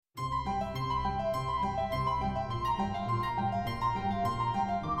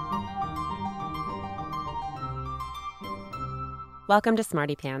Welcome to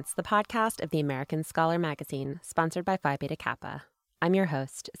Smarty Pants, the podcast of the American Scholar magazine, sponsored by Phi Beta Kappa. I'm your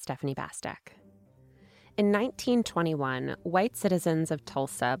host, Stephanie Bastek. In 1921, white citizens of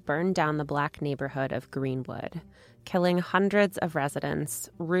Tulsa burned down the black neighborhood of Greenwood, killing hundreds of residents,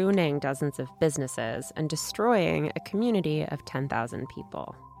 ruining dozens of businesses, and destroying a community of 10,000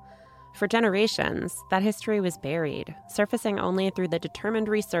 people. For generations, that history was buried, surfacing only through the determined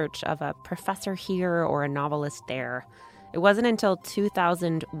research of a professor here or a novelist there. It wasn't until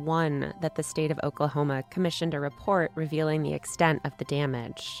 2001 that the state of Oklahoma commissioned a report revealing the extent of the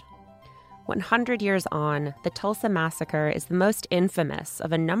damage. 100 years on, the Tulsa Massacre is the most infamous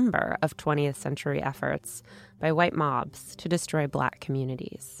of a number of 20th century efforts by white mobs to destroy black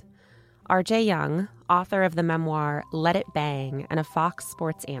communities. R.J. Young, author of the memoir Let It Bang and a Fox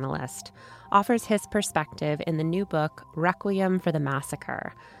Sports analyst, offers his perspective in the new book Requiem for the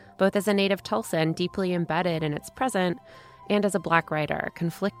Massacre, both as a native Tulsan deeply embedded in its present and as a black writer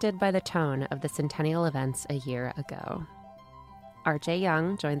conflicted by the tone of the centennial events a year ago. R.J.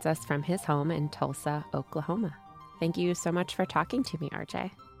 Young joins us from his home in Tulsa, Oklahoma. Thank you so much for talking to me,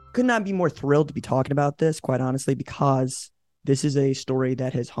 R.J. Could not be more thrilled to be talking about this, quite honestly, because this is a story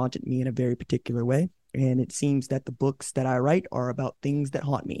that has haunted me in a very particular way. And it seems that the books that I write are about things that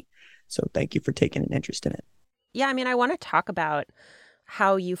haunt me. So thank you for taking an interest in it. Yeah, I mean, I want to talk about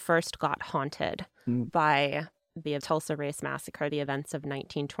how you first got haunted by the Tulsa Race Massacre, the events of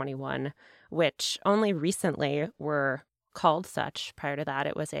 1921, which only recently were called such. Prior to that,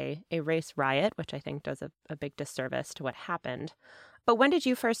 it was a race riot, which I think does a big disservice to what happened. But when did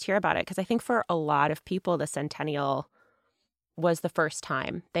you first hear about it? Because I think for a lot of people, the centennial was the first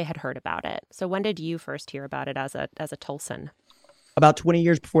time they had heard about it. So when did you first hear about it as a Tulsan? About 20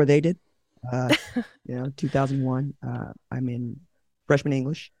 years before they did. 2001. I'm in freshman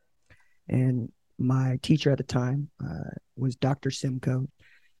English, and my teacher at the time was Dr. Simcoe,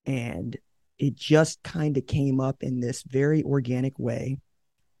 and it just kind of came up in this very organic way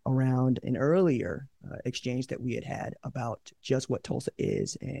around an earlier exchange that we had about just what Tulsa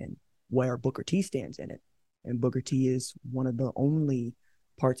is and where Booker T stands in it. And Booker T is one of the only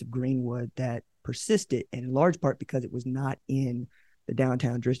parts of Greenwood that persisted, and in large part because it was not in the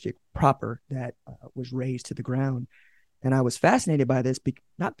downtown district proper that was razed to the ground. And I was fascinated by this,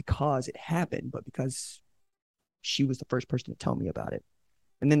 not because it happened, but because she was the first person to tell me about it.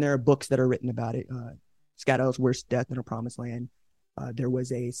 And then there are books that are written about it. Scott Ellsworth's Death in a Promised Land. There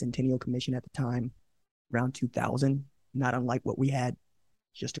was a Centennial Commission at the time, around 2000, not unlike what we had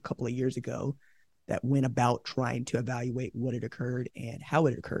just a couple of years ago, that went about trying to evaluate what had occurred and how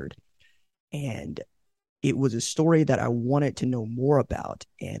it occurred. And it was a story that I wanted to know more about.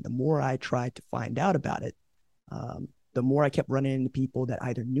 And the more I tried to find out about it, the more I kept running into people that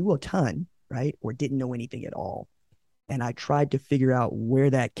either knew a ton, right, or didn't know anything at all. And I tried to figure out where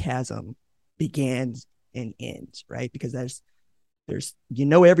that chasm begins and ends, right? Because there's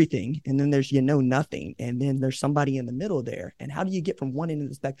everything, and then there's nothing, and then there's somebody in the middle there. And how do you get from one end of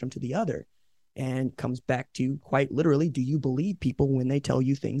the spectrum to the other? And comes back to, quite literally, do you believe people when they tell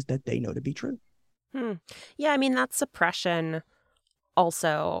you things that they know to be true? Yeah, I mean, that suppression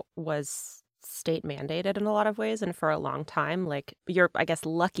also was state mandated in a lot of ways. And for a long time, like, you're, I guess,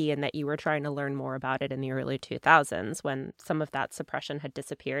 lucky in that you were trying to learn more about it in the early 2000s when some of that suppression had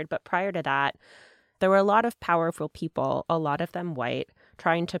disappeared. But prior to that, there were a lot of powerful people, a lot of them white,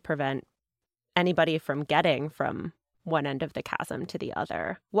 trying to prevent anybody from getting from one end of the chasm to the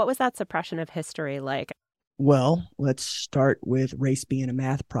other. What was that suppression of history like? Well, let's start with race being a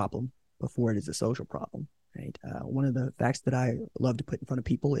math problem before it is a social problem, right? One of the facts that I love to put in front of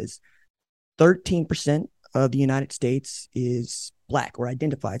people is 13% of the United States is black or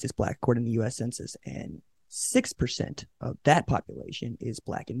identifies as black, according to the U.S. Census, and 6% of that population is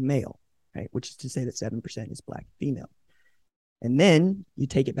black and male, right? Which is to say that 7% is black and female. And then you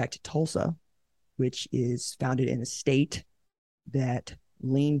take it back to Tulsa, which is founded in a state that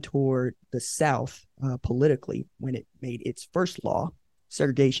leaned toward the South politically when it made its first law,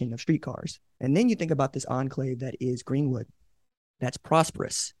 segregation of streetcars. And then you think about this enclave that is Greenwood, that's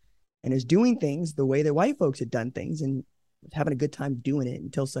prosperous and is doing things the way that white folks had done things and having a good time doing it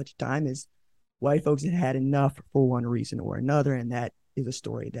until such time as white folks had had enough for one reason or another. And that is a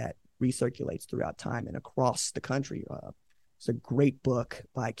story that recirculates throughout time and across the country. It's a great book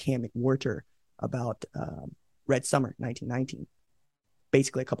by Cam McWhorter about Red Summer, 1919,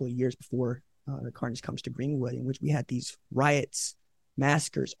 basically a couple of years before the carnage comes to Greenwood, in which we had these riots,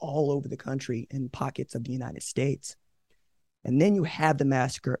 massacres all over the country in pockets of the United States. And then you have the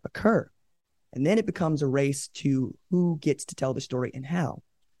massacre occur. And then it becomes a race to who gets to tell the story and how.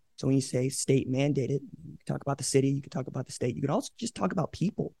 So when you say state mandated, you can talk about the city, you can talk about the state, you can also just talk about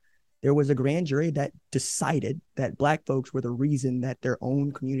people. There was a grand jury that decided that Black folks were the reason that their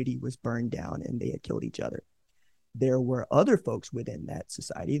own community was burned down and they had killed each other. There were other folks within that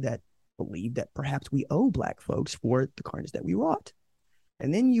society that believed that perhaps we owe Black folks for the carnage that we wrought.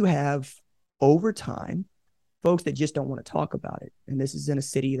 And then you have, over time, folks that just don't want to talk about it. And this is in a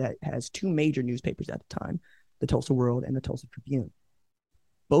city that has two major newspapers at the time, the Tulsa World and the Tulsa Tribune.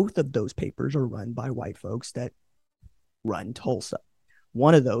 Both of those papers are run by white folks that run Tulsa.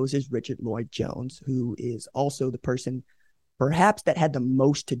 One of those is Richard Lloyd Jones, who is also the person perhaps that had the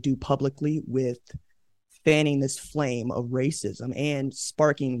most to do publicly with fanning this flame of racism and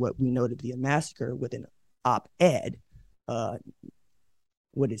sparking what we know to be a massacre with an op-ed.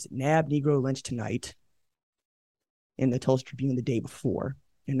 What is it? Nab Negro Lynch Tonight in the Tulsa Tribune the day before.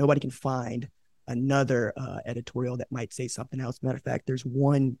 And nobody can find another editorial that might say something else. Matter of fact, there's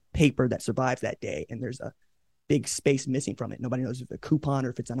one paper that survives that day, and there's a big space missing from it. Nobody knows if it's a coupon or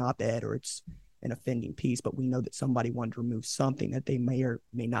if it's an op-ed or it's an offending piece, but we know that somebody wanted to remove something that they may or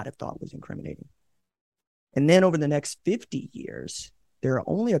may not have thought was incriminating. And then over the next 50 years, there are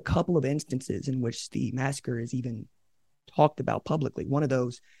only a couple of instances in which the massacre is even talked about publicly. One of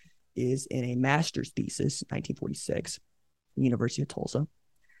those is in a master's thesis, 1946, University of Tulsa.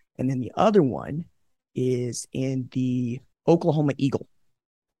 And then the other one is in the Oklahoma Eagle,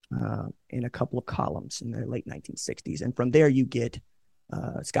 in a couple of columns in the late 1960s. And from there, you get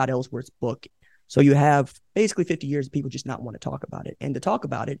Scott Ellsworth's book. So you have basically 50 years of people just not want to talk about it. And to talk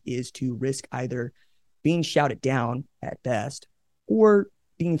about it is to risk either being shouted down at best or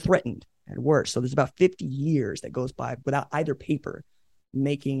being threatened at worst. So there's about 50 years that goes by without either paper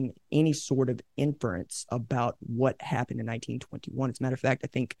making any sort of inference about what happened in 1921. As a matter of fact, I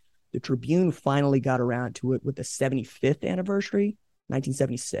think the Tribune finally got around to it with the 75th anniversary,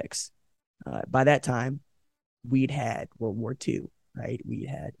 1976. By that time, we'd had World War II, right? We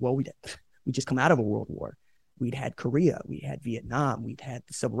just come out of a world war. We'd had Korea, we had Vietnam, we'd had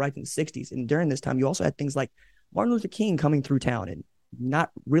the civil rights in the 60s. And during this time, you also had things like Martin Luther King coming through town and not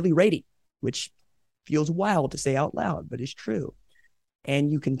really rating, which feels wild to say out loud, but it's true.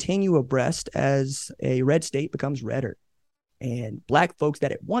 And you continue abreast as a red state becomes redder. And Black folks that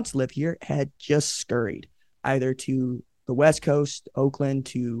had once lived here had just scurried either to the West Coast, Oakland,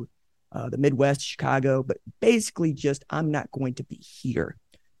 to the Midwest, Chicago, but basically just, I'm not going to be here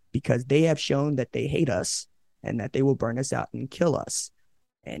because they have shown that they hate us and that they will burn us out and kill us.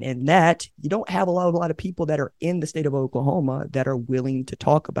 And in that, you don't have a lot of people that are in the state of Oklahoma that are willing to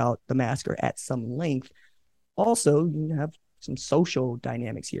talk about the massacre at some length. Also, you have some social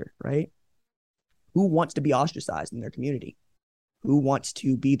dynamics here, right? Who wants to be ostracized in their community? Who wants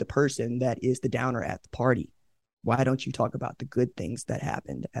to be the person that is the downer at the party? Why don't you talk about the good things that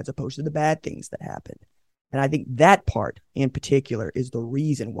happened as opposed to the bad things that happened? And I think that part in particular is the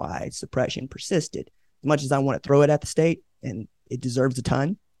reason why suppression persisted. As much as I want to throw it at the state, and it deserves a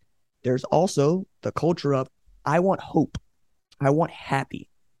ton, there's also the culture of, I want hope. I want happy.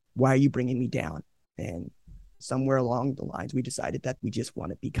 Why are you bringing me down? And somewhere along the lines, we decided that we just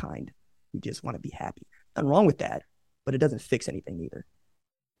want to be kind. We just want to be happy. Nothing wrong with that, but it doesn't fix anything either.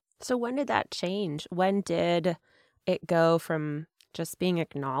 So when did that change? When did it go from just being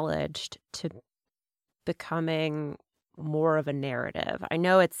acknowledged to becoming more of a narrative? I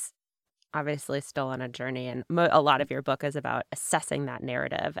know it's obviously still on a journey, and a lot of your book is about assessing that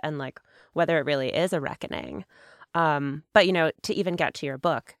narrative and like whether it really is a reckoning. But, you know, to even get to your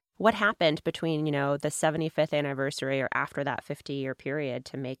book, what happened between, you know, the 75th anniversary or after that 50-year period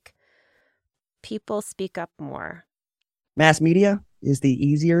to make people speak up more? Mass media is the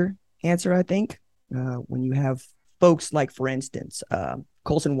easier answer, I think. When you have folks like, for instance,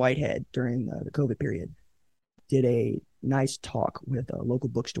 Colson Whitehead during the COVID period did a nice talk with a local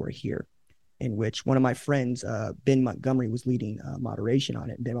bookstore here, in which one of my friends, Ben Montgomery, was leading moderation on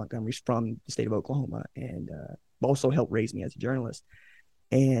it. Ben Montgomery's from the state of Oklahoma and also helped raise me as a journalist.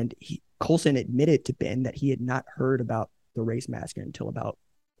 And Colson admitted to Ben that he had not heard about the race massacre until about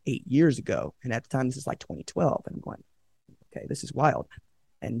 8 years ago. And at the time, this is like 2012. And I'm going, okay, this is wild.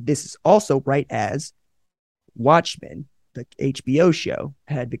 And this is also right as Watchmen, the HBO show,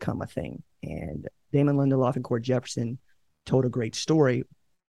 had become a thing. And Damon Lindelof and Cord Jefferson told a great story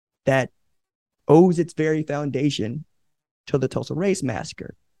that owes its very foundation to the Tulsa Race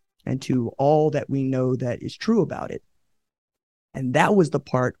Massacre and to all that we know that is true about it. And that was the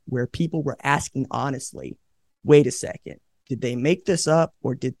part where people were asking honestly, wait a second, did they make this up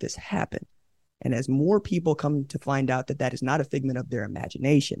or did this happen? And as more people come to find out that that is not a figment of their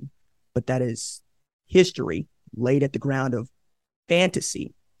imagination, but that is history laid at the ground of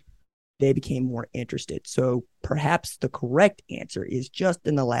fantasy, they became more interested. So perhaps the correct answer is just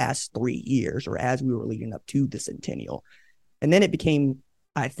in the last 3 years, or as we were leading up to the centennial. And then it became,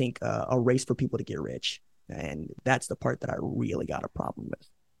 I think, a race for people to get rich. And that's the part that I really got a problem with.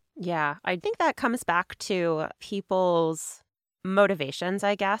 Yeah, I think that comes back to people's motivations,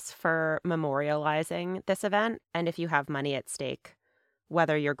 I guess, for memorializing this event. And if you have money at stake,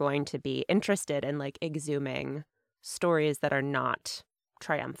 whether you're going to be interested in like exhuming stories that are not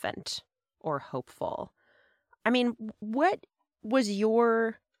triumphant or hopeful. I mean, what was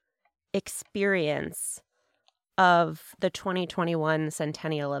your experience of the 2021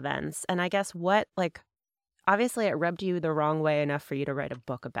 centennial events? And I guess what, like, obviously it rubbed you the wrong way enough for you to write a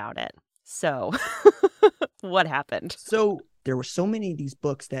book about it. So what happened? So there were so many of these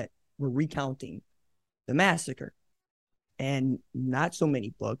books that were recounting the massacre, and not so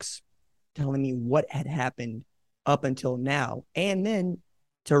many books telling me what had happened up until now. And then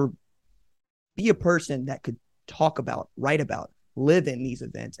to be a person that could talk about, write about, live in these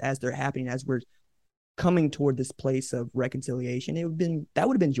events as they're happening, as we're coming toward this place of reconciliation, that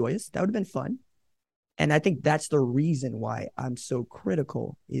would have been joyous. That would have been fun. And I think that's the reason why I'm so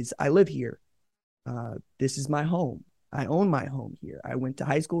critical is I live here. This is my home. I own my home here. I went to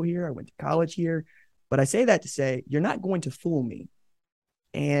high school here. I went to college here. But I say that to say, you're not going to fool me.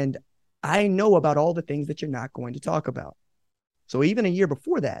 And I know about all the things that you're not going to talk about. So even a year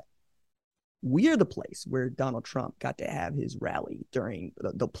before that, we're the place where Donald Trump got to have his rally during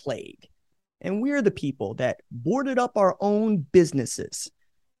the plague. And we're the people that boarded up our own businesses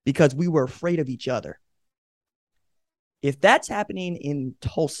because we were afraid of each other. If that's happening in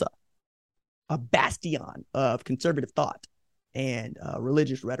Tulsa, a bastion of conservative thought and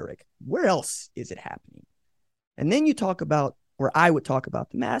religious rhetoric, where else is it happening? And then you talk about, or I would talk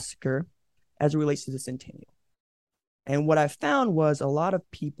about the massacre as it relates to the centennial. And what I found was a lot of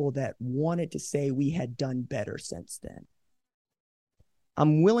people that wanted to say we had done better since then.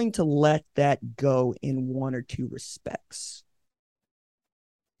 I'm willing to let that go in one or two respects,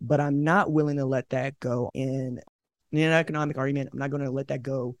 but I'm not willing to let that go in an economic argument. I'm not going to let that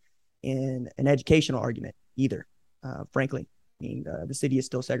go in an educational argument either. Frankly, I mean, the city is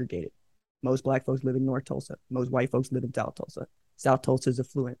still segregated. Most Black folks live in North Tulsa. Most white folks live in South Tulsa. South Tulsa is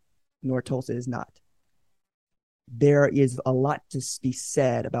affluent. North Tulsa is not. There is a lot to be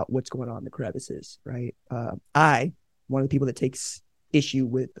said about what's going on in the crevices, right? One of the people that takes issue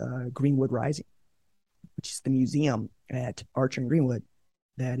with Greenwood Rising, which is the museum at Archer and Greenwood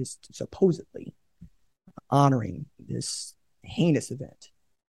that is supposedly honoring this heinous event.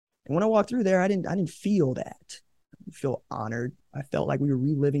 And when I walked through there, I didn't feel that. I didn't feel honored. I felt like we were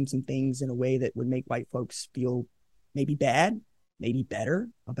reliving some things in a way that would make white folks feel maybe bad, maybe better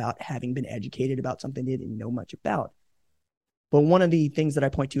about having been educated about something they didn't know much about. But one of the things that I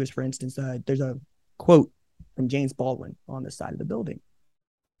point to is, for instance, there's a quote from James Baldwin on the side of the building.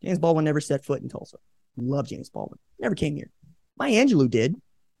 James Baldwin never set foot in Tulsa. Love James Baldwin. Never came here. Maya Angelou did.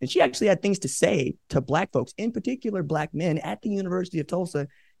 And she actually had things to say to Black folks, in particular Black men at the University of Tulsa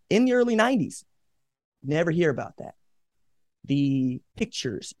in the early 90s. Never hear about that. The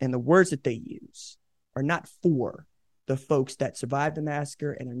pictures and the words that they use are not for the folks that survived the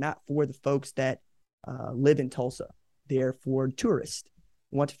massacre, and are not for the folks that live in Tulsa. They're for tourists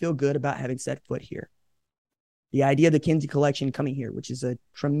who want to feel good about having set foot here. The idea of the Kinsey Collection coming here, which is a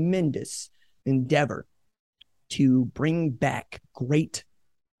tremendous endeavor to bring back great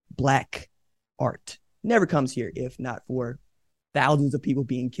Black art, never comes here if not for thousands of people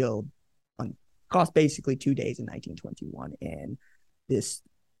being killed on cost basically 2 days in 1921, and this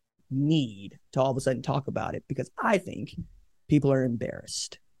need to all of a sudden talk about it because I think people are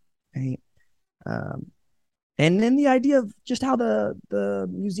embarrassed, right? And then the idea of just how the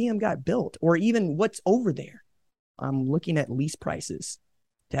museum got built, or even what's over there. I'm looking at lease prices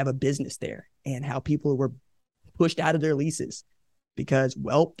to have a business there, and how people were pushed out of their leases because,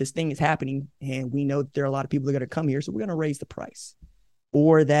 well, this thing is happening and we know that there are a lot of people that are going to come here, so we're going to raise the price.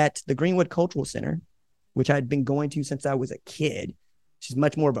 Or that the Greenwood Cultural Center, which I'd been going to since I was a kid, which is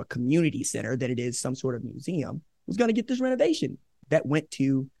much more of a community center than it is some sort of museum, was going to get this renovation that went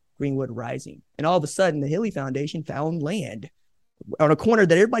to Greenwood Rising. And all of a sudden, the Hilly Foundation found land on a corner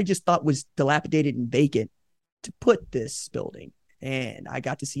that everybody just thought was dilapidated and vacant to put this building. And I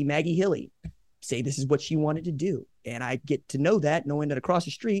got to see Maggie Hilly say this is what she wanted to do. And I get to know that, knowing that across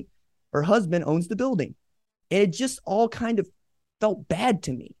the street, her husband owns the building. And it just all kind of felt bad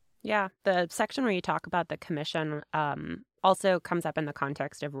to me. Yeah, the section where you talk about the commission also comes up in the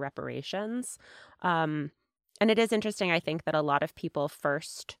context of reparations. And it is interesting, I think, that a lot of people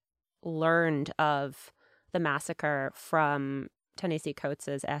first learned of the massacre from Ta-Nehisi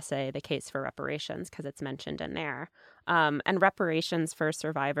Coates' essay, The Case for Reparations, because it's mentioned in there. And reparations for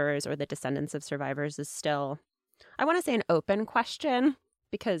survivors or the descendants of survivors is still, I want to say, an open question,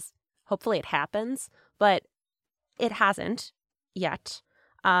 because hopefully it happens, but it hasn't yet.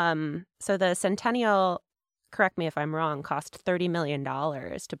 So the Centennial, correct me if I'm wrong, cost $30 million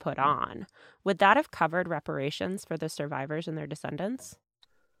to put on. Would that have covered reparations for the survivors and their descendants?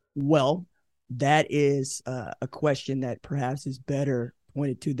 Well, that is a question that perhaps is better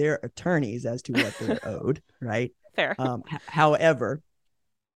pointed to their attorneys as to what they're owed, right? Fair. However,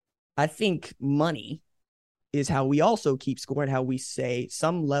 I think money is how we also keep score and how we say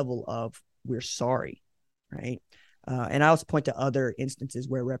some level of we're sorry, right? And I also point to other instances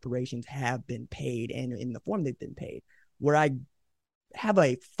where reparations have been paid and in the form they've been paid. Where I have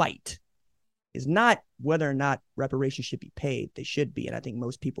a fight is not whether or not reparations should be paid. They should be. And I think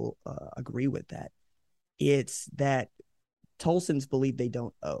most people agree with that. It's that Tulsans believe they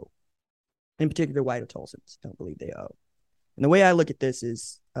don't owe. In particular, white Tulsans don't believe they owe. And the way I look at this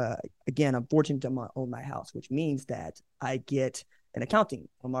is, again, I'm fortunate to own my house, which means that I get an accounting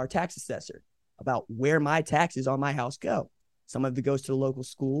from our tax assessor about where my taxes on my house go. Some of it goes to the local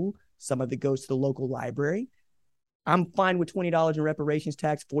school. Some of it goes to the local library. I'm fine with $20 in reparations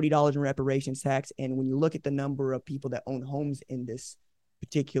tax, $40 in reparations tax. And when you look at the number of people that own homes in this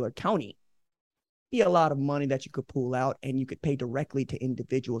particular county, be a lot of money that you could pull out and you could pay directly to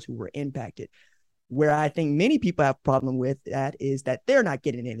individuals who were impacted. Where I think many people have a problem with that is that they're not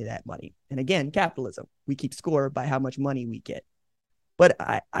getting any of that money. And again, capitalism, we keep score by how much money we get. But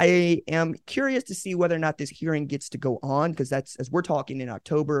I am curious to see whether or not this hearing gets to go on, because that's, as we're talking in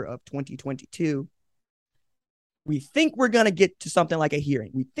October of 2022, we think we're going to get to something like a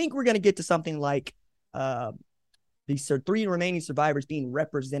hearing. We think we're going to get to something like these 3 remaining survivors being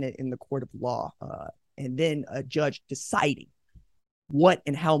represented in the court of law, and then a judge deciding what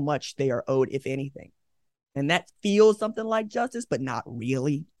and how much they are owed, if anything. And that feels something like justice, but not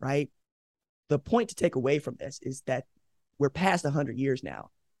really, right? The point to take away from this is that we're past 100 years now,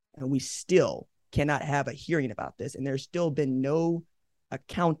 and we still cannot have a hearing about this. And there's still been no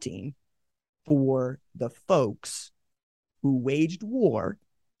accounting for the folks who waged war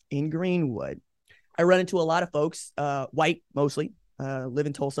in Greenwood. I run into a lot of folks, white mostly, live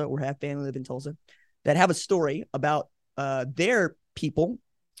in Tulsa or have family live in Tulsa, that have a story about their people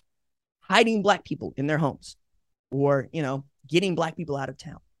hiding Black people in their homes, or, getting Black people out of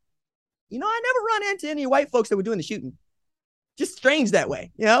town. I never run into any white folks that were doing the shooting. Just strange that way.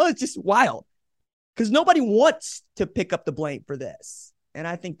 It's just wild, because nobody wants to pick up the blame for this. And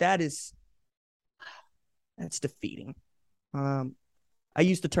I think that's defeating. I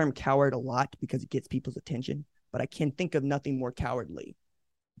use the term coward a lot because it gets people's attention, but I can think of nothing more cowardly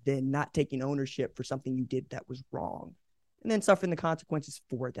than not taking ownership for something you did that was wrong and then suffering the consequences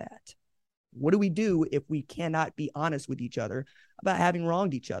for that. What do we do if we cannot be honest with each other about having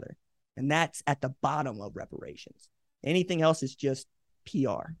wronged each other? And that's at the bottom of reparations. Anything else is just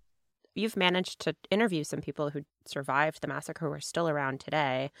PR. You've managed to interview some people who survived the massacre who are still around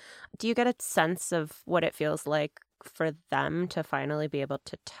today. Do you get a sense of what it feels like for them to finally be able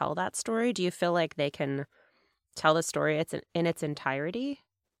to tell that story? Do you feel like they can tell the story in its entirety?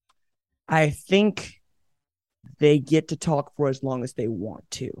 I think they get to talk for as long as they want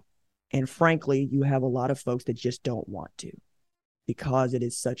to. And frankly, you have a lot of folks that just don't want to, because it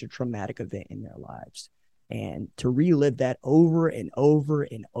is such a traumatic event in their lives. And to relive that over and over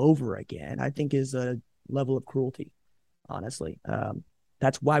and over again, I think is a level of cruelty, honestly.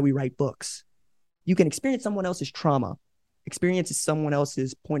 That's why we write books. You can experience someone else's trauma, experience someone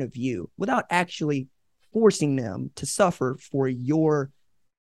else's point of view without actually forcing them to suffer for your,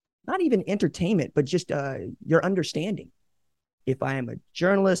 not even entertainment, but just your understanding. If I am a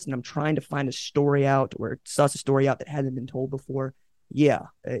journalist and I'm trying to find a story out or suss a story out that hasn't been told before, yeah,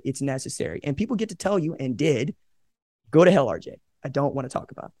 it's necessary. And people get to tell you, and did, go to hell, RJ. I don't want to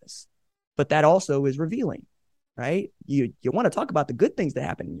talk about this. But that also is revealing, right? You want to talk about the good things that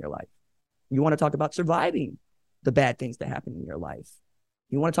happen in your life. You want to talk about surviving the bad things that happen in your life.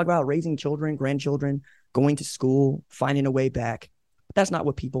 You want to talk about raising children, grandchildren, going to school, finding a way back. But that's not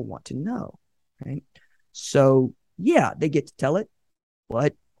what people want to know, right? So, yeah, they get to tell it.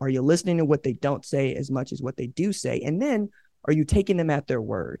 But are you listening to what they don't say as much as what they do say? And then are you taking them at their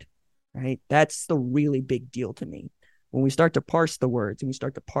word, right? That's the really big deal to me. When we start to parse the words and we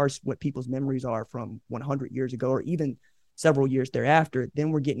start to parse what people's memories are from 100 years ago or even several years thereafter,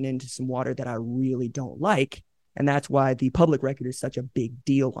 then we're getting into some water that I really don't like. And that's why the public record is such a big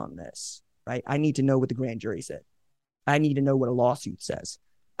deal on this, right? I need to know what the grand jury said. I need to know what a lawsuit says.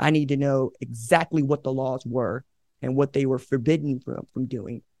 I need to know exactly what the laws were and what they were forbidden from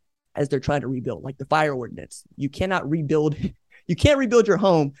doing as they're trying to rebuild, like the fire ordinance. You cannot rebuild. You can't rebuild your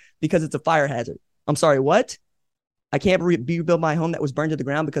home because it's a fire hazard. I'm sorry, what? I can't rebuild my home that was burned to the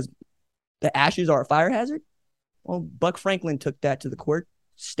ground because the ashes are a fire hazard? Well, Buck Franklin took that to the court,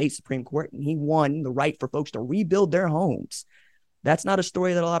 state Supreme Court, and he won the right for folks to rebuild their homes. That's not a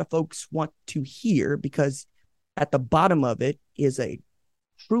story that a lot of folks want to hear, because at the bottom of it is a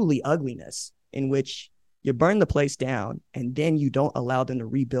truly ugliness in which you burn the place down and then you don't allow them to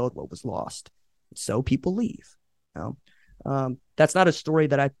rebuild what was lost. So people leave. You know? That's not a story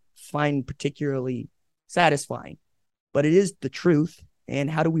that I find particularly satisfying, but it is the truth. And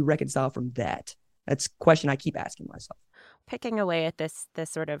how do we reconcile from that? That's a question I keep asking myself. Picking away at this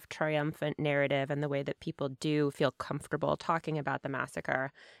sort of triumphant narrative and the way that people do feel comfortable talking about the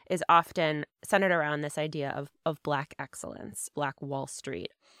massacre is often centered around this idea of Black excellence, Black Wall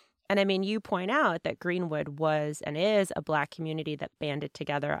Street. And I mean, you point out that Greenwood was and is a Black community that banded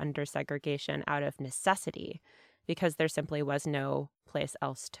together under segregation out of necessity because there simply was no place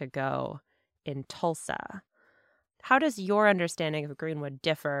else to go in Tulsa. How does your understanding of Greenwood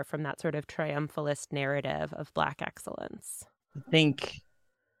differ from that sort of triumphalist narrative of Black excellence? I think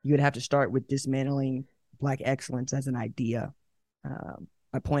you would have to start with dismantling Black excellence as an idea.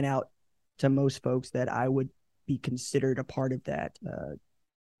 I point out to most folks that I would be considered a part of that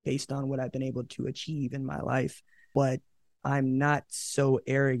based on what I've been able to achieve in my life. But I'm not so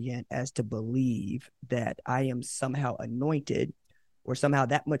arrogant as to believe that I am somehow anointed or somehow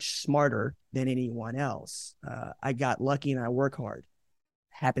that much smarter than anyone else. I got lucky and I work hard.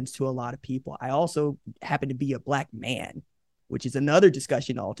 Happens to a lot of people. I also happen to be a Black man, which is another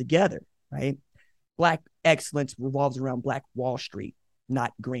discussion altogether, right? Black excellence revolves around Black Wall Street,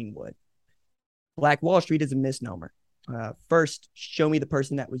 not Greenwood. Black Wall Street is a misnomer. First, show me the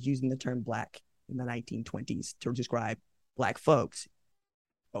person that was using the term Black in the 1920s to describe Black folks.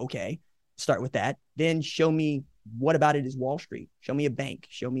 Okay, start with that. Then show me what about it is Wall Street. Show me a bank.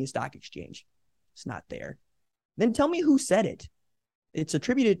 Show me a stock exchange. It's not there. Then tell me who said it. It's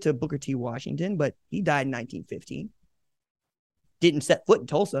attributed to Booker T. Washington, but he died in 1915. Didn't set foot in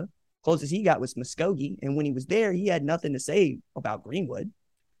Tulsa. Closest he got was Muskogee. And when he was there, he had nothing to say about Greenwood.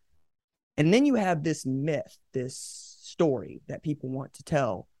 And then you have this myth, this story that people want to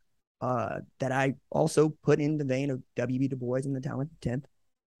tell that I also put in the vein of W.B. Du Bois and the Talented Tenth,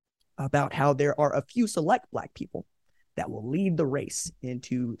 about how there are a few select Black people that will lead the race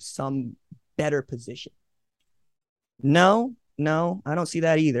into some better position. No, I don't see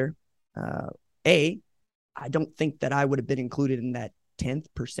that either. I don't think that I would have been included in that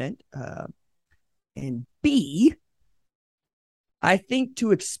 10th%. And B, I think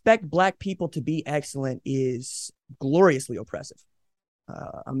to expect Black people to be excellent is gloriously oppressive,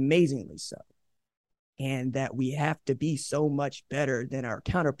 amazingly so. And that we have to be so much better than our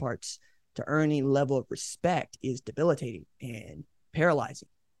counterparts to earn any level of respect is debilitating and paralyzing.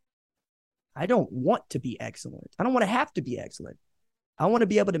 I don't want to be excellent. I don't want to have to be excellent. I want to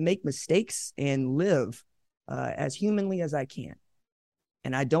be able to make mistakes and live as humanly as I can.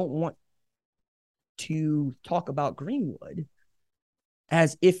 And I don't want to talk about Greenwood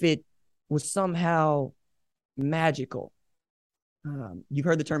as if it was somehow magical. You've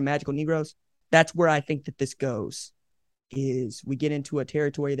heard the term magical Negroes? That's where I think that this goes, is we get into a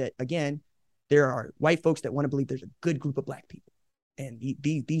territory that, again, there are white folks that want to believe there's a good group of Black people. And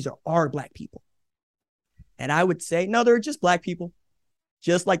these are our Black people. And I would say, no, they're just Black people,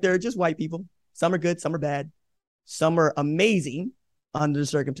 just like there are just white people. Some are good, some are bad. Some are amazing under the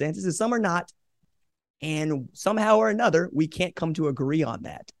circumstances, and some are not. And somehow or another, we can't come to agree on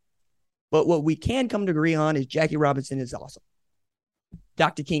that. But what we can come to agree on is Jackie Robinson is awesome.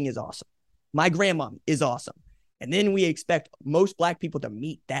 Dr. King is awesome. My grandmom is awesome. And then we expect most Black people to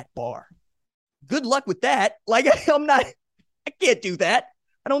meet that bar. Good luck with that. Like, I can't do that.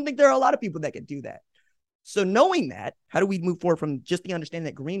 I don't think there are a lot of people that can do that. So knowing that, how do we move forward from just the understanding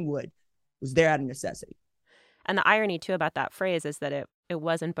that Greenwood was there out of necessity? And the irony, too, about that phrase is that it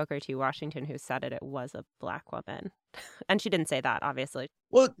wasn't Booker T. Washington who said it. It was a Black woman. And she didn't say that, obviously.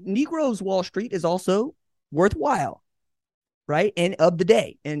 Well, Negroes Wall Street is also worthwhile, right? And of the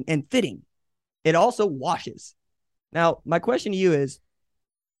day and fitting. It also washes. Now, my question to you is,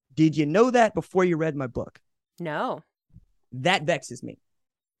 did you know that before you read my book? No. That vexes me.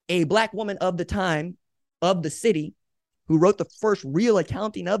 A Black woman of the time, of the city, who wrote the first real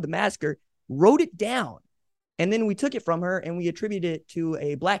accounting of the massacre, wrote it down. And then we took it from her and we attributed it to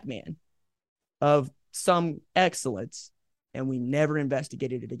a Black man of some excellence, and we never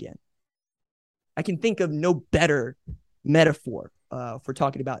investigated it again. I can think of no better metaphor for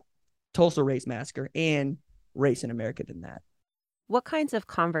talking about Tulsa Race Massacre and race in America than that. What kinds of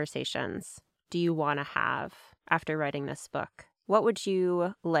conversations do you want to have after writing this book? What would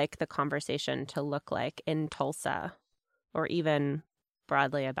you like the conversation to look like in Tulsa, or even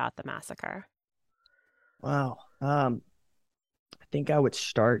broadly about the massacre? Wow. I think I would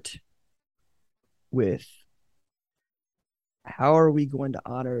start with, how are we going to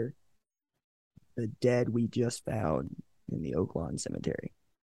honor the dead we just found in the Oak Lawn Cemetery?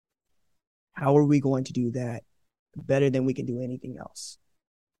 How are we going to do that better than we can do anything else?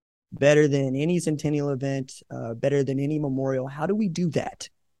 Better than any centennial event, better than any memorial? How do we do that?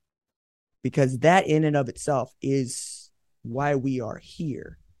 Because that in and of itself is why we are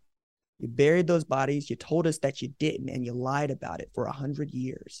here. You buried those bodies, you told us that you didn't, and you lied about it for 100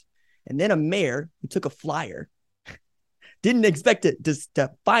 years. And then a mayor who took a flyer, didn't expect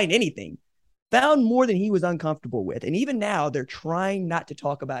to find anything, found more than he was uncomfortable with. And even now, they're trying not to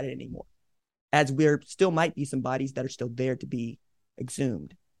talk about it anymore, as there still might be some bodies that are still there to be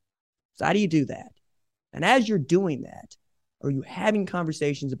exhumed. So how do you do that? And as you're doing that, are you having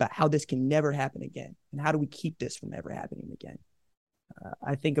conversations about how this can never happen again? And how do we keep this from ever happening again?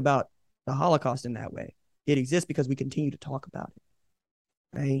 I think about the Holocaust in that way. It exists because we continue to talk about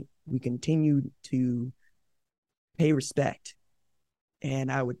it, right? We continue to pay respect.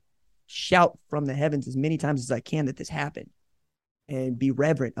 And I would shout from the heavens as many times as I can that this happened, and be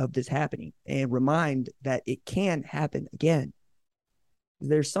reverent of this happening, and remind that it can happen again.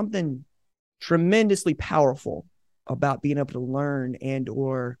 There's something tremendously powerful about being able to learn and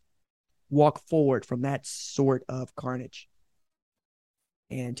or walk forward from that sort of carnage,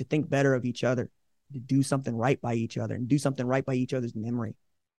 and to think better of each other, to do something right by each other, and do something right by each other's memory.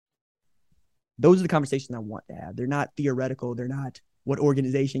 Those are the conversations I want to have. They're not theoretical. They're not, what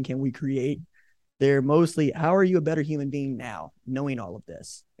organization can we create? They're mostly, how are you a better human being now, knowing all of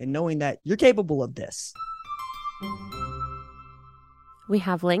this and knowing that you're capable of this? We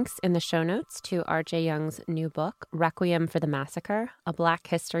have links in the show notes to R.J. Young's new book, Requiem for the Massacre, A Black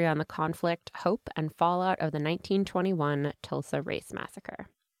History on the Conflict, Hope, and Fallout of the 1921 Tulsa Race Massacre.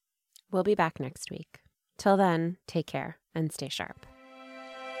 We'll be back next week. Till then, take care and stay sharp.